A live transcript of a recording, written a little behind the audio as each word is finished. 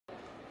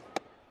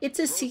It's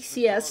a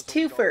CCS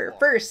twofer.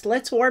 First,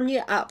 let's warm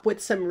you up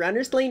with some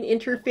runner's lane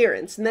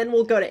interference, and then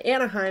we'll go to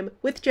Anaheim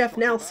with Jeff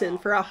Nelson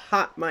for a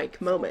hot mic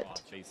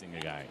moment. Chasing a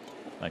guy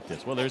like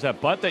this. Well, there's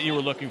that bunt that you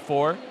were looking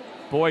for.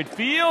 Boyd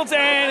fields,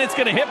 and it's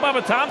going to hit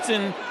Bubba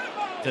Thompson.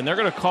 Then they're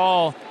going to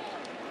call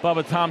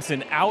Bubba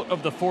Thompson out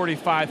of the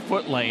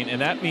 45-foot lane, and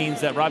that means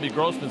that Robbie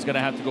Grossman's going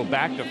to have to go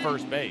back to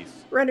first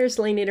base. Runner's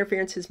lane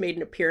interference has made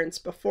an appearance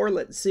before.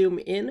 Let's zoom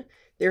in.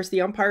 There's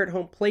the umpire at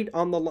home plate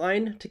on the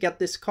line to get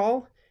this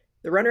call.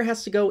 The runner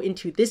has to go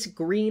into this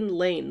green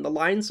lane. The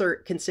lines are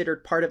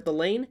considered part of the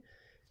lane.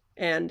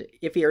 And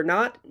if you're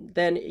not,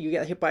 then you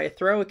get hit by a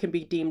throw. It can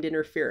be deemed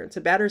interference.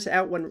 A batter's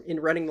out when in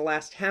running the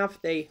last half.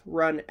 They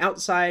run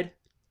outside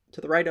to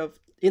the right of,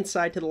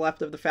 inside to the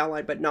left of the foul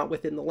line, but not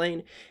within the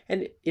lane,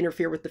 and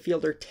interfere with the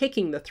fielder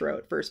taking the throw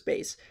at first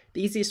base.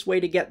 The easiest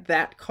way to get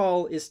that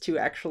call is to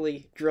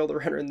actually drill the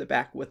runner in the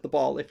back with the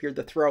ball if you're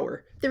the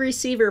thrower. The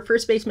receiver,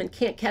 first baseman,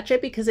 can't catch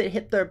it because it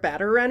hit the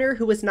batter runner,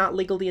 who was not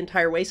legal the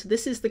entire way, so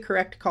this is the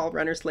correct call,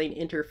 runner's lane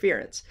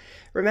interference.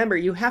 Remember,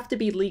 you have to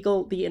be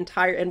legal the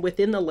entire, and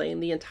within the lane,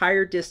 the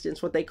entire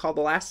distance, what they call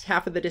the last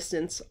half of the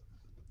distance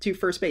to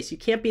first base. You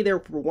can't be there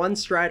for one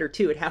stride or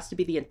two. It has to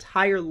be the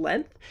entire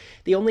length.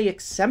 The only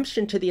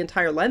exception to the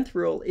entire length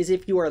rule is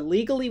if you are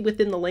legally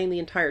within the lane the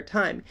entire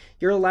time,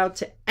 you're allowed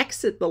to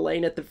exit the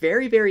lane at the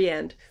very, very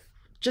end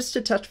just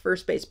to touch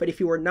first base. But if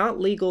you are not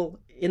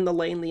legal in the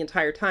lane the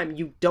entire time,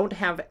 you don't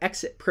have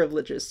exit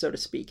privileges, so to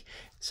speak.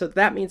 So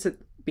that means that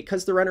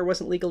because the runner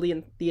wasn't legally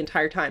in the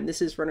entire time,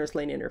 this is runner's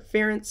lane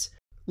interference.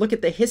 Look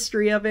at the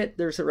history of it.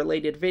 There's a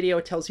related video.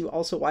 It tells you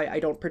also why I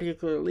don't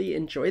particularly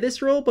enjoy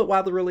this rule, but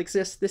while the rule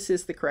exists, this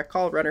is the correct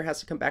call. Runner has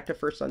to come back to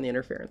first on the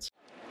interference.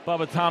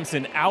 Bubba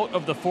Thompson out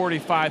of the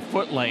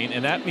 45-foot lane,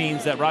 and that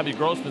means that Robbie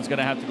Grossman's going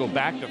to have to go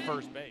back to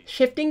first base.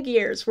 Shifting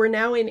gears, we're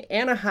now in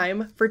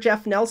Anaheim for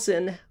Jeff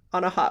Nelson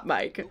on a hot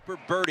mic. Cooper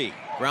birdie,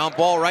 ground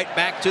ball right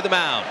back to the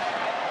mound.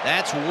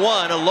 That's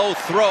one, a low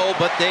throw,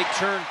 but they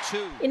turn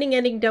two.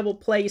 Inning-ending double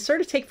play. You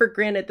sort of take for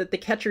granted that the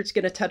catcher's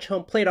going to touch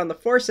home plate on the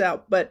force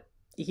out, but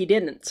he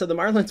didn't, so the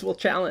Marlins will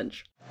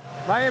challenge.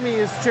 Miami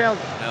is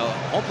challenging. Now,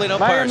 home plate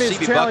umpire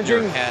CB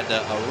Bucknor had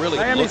a really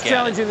good look at it.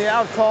 Challenging the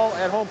out call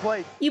at home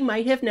plate. You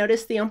might have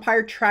noticed the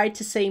umpire tried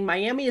to say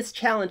Miami is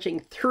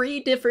challenging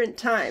 3 different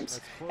times,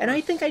 and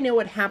I think I know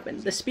what happened.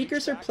 The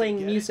speakers are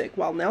playing music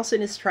while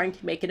Nelson is trying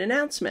to make an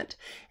announcement,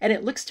 and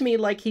it looks to me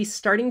like he's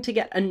starting to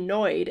get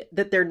annoyed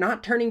that they're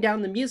not turning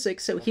down the music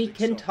so he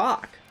can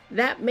talk.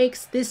 That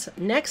makes this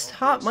next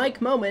hot mic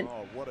moment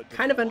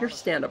kind of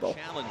understandable.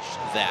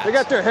 They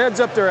got their heads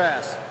up their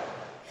ass.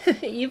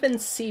 Even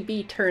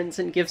CB turns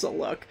and gives a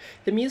look.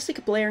 The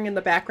music blaring in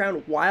the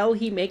background while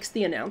he makes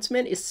the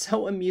announcement is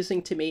so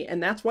amusing to me,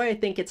 and that's why I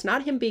think it's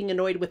not him being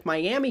annoyed with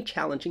Miami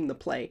challenging the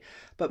play,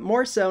 but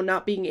more so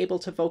not being able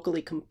to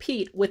vocally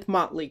compete with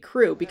Motley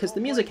Crue because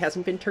the music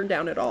hasn't been turned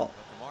down at all.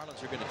 The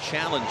Marlins are going to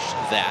challenge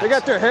that. They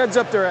got their heads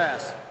up their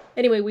ass.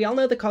 Anyway, we all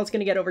know the call's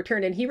going to get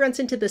overturned, and he runs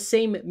into the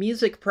same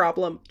music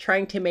problem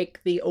trying to make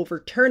the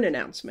overturn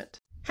announcement.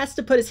 Has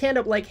to put his hand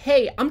up like,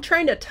 hey, I'm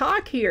trying to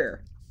talk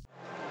here.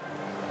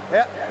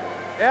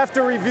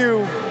 After review.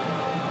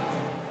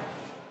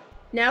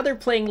 Now they're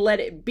playing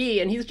Let It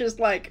Be, and he's just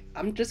like,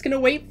 I'm just going to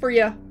wait for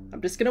you.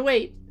 I'm just going to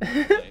wait.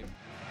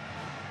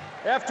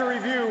 After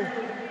review,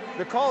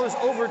 the call is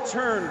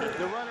overturned.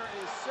 The runner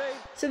is safe.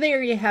 So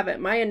there you have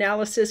it, my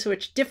analysis,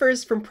 which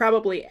differs from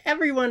probably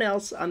everyone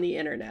else on the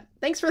internet.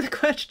 Thanks for the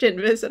question.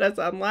 Visit us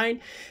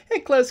online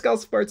at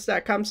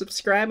closecallsports.com.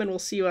 Subscribe, and we'll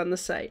see you on the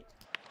site.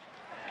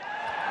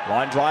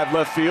 Line drive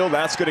left field.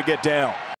 That's going to get down.